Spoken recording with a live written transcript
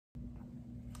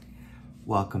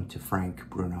Welcome to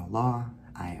Frank Bruno Law.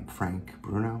 I am Frank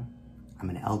Bruno. I'm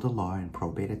an elder law and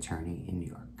probate attorney in New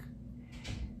York.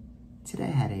 Today I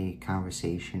had a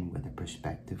conversation with a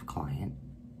prospective client,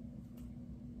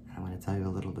 and I want to tell you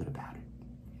a little bit about it.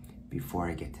 Before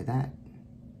I get to that,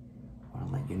 I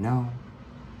want to let you know,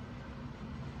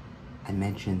 I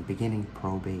mentioned in the beginning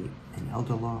probate and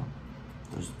elder law.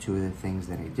 Those are two of the things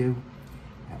that I do.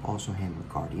 I also handle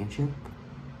guardianship,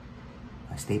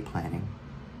 estate planning,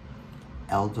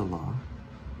 elder law,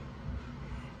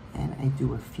 and I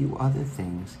do a few other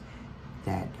things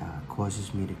that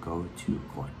causes me to go to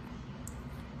court.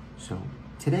 So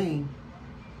today,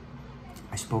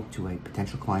 I spoke to a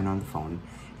potential client on the phone,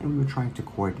 and we were trying to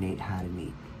coordinate how to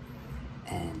meet.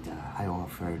 And I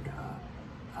offered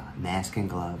mask and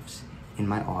gloves in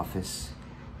my office.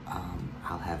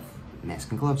 I'll have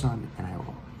mask and gloves on, and I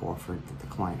offered that the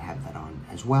client have that on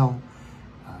as well,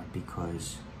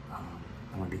 because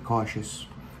I want to be cautious,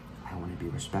 I want to be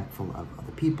respectful of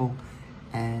other people,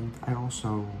 and I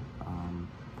also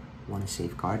want to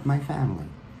safeguard my family.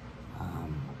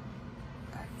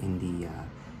 In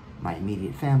my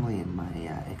immediate family and my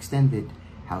extended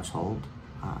household,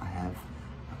 I have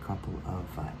a couple of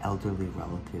elderly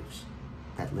relatives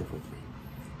that live with me.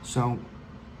 So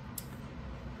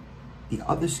the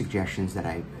other suggestions that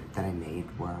I made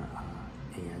were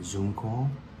a Zoom call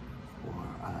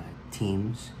or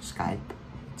Teams, Skype.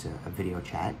 It's a video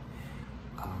chat,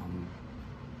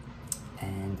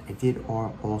 and I did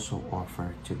also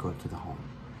offer to go to the home.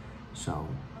 So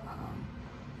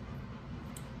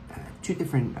two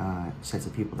different sets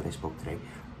of people that I spoke today.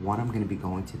 One, I'm going to be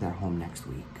going to their home next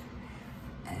week,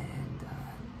 and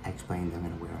I explained I'm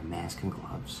going to wear a mask and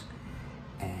gloves.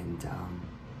 And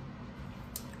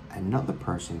another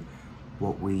person,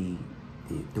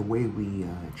 the way we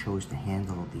chose to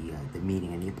handle the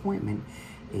meeting and the appointment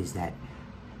is that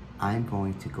I'm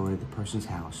going to go to the person's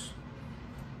house.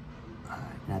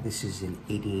 Now, this is an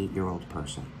 88-year-old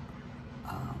person.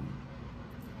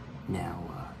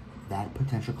 That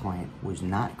potential client was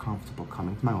not comfortable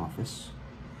coming to my office,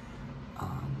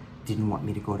 didn't want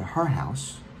me to go to her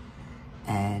house,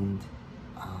 and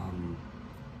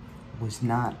was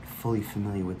not fully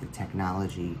familiar with the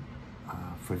technology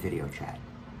for video chat.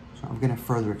 So I'm going to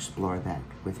further explore that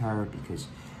with her, because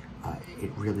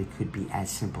it really could be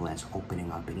as simple as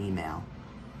opening up an email.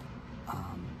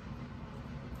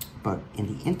 But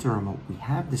in the interim, what we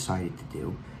have decided to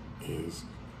do is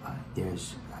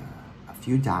there's a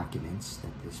few documents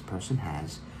that this person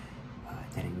has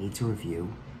that I need to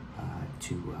review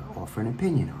to offer an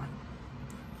opinion on.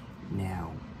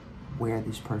 Now, where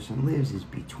this person lives is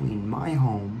between my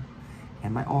home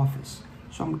and my office.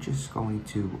 So I'm just going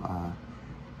to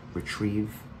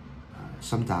retrieve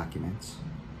some documents,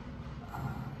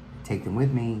 take them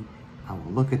with me. I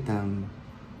will look at them,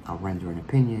 I'll render an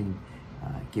opinion,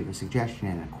 give a suggestion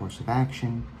and a course of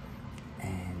action,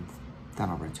 and then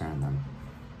I'll return them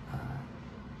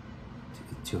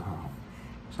to her home.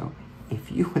 So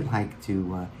if you would like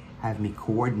to have me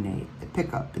coordinate the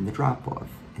pickup and the drop-off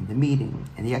and the meeting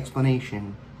and the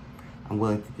explanation, I'm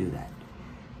willing to do that.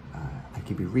 I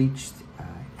can be reached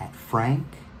at Frank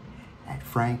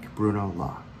Bruno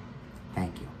Law.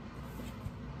 Thank you.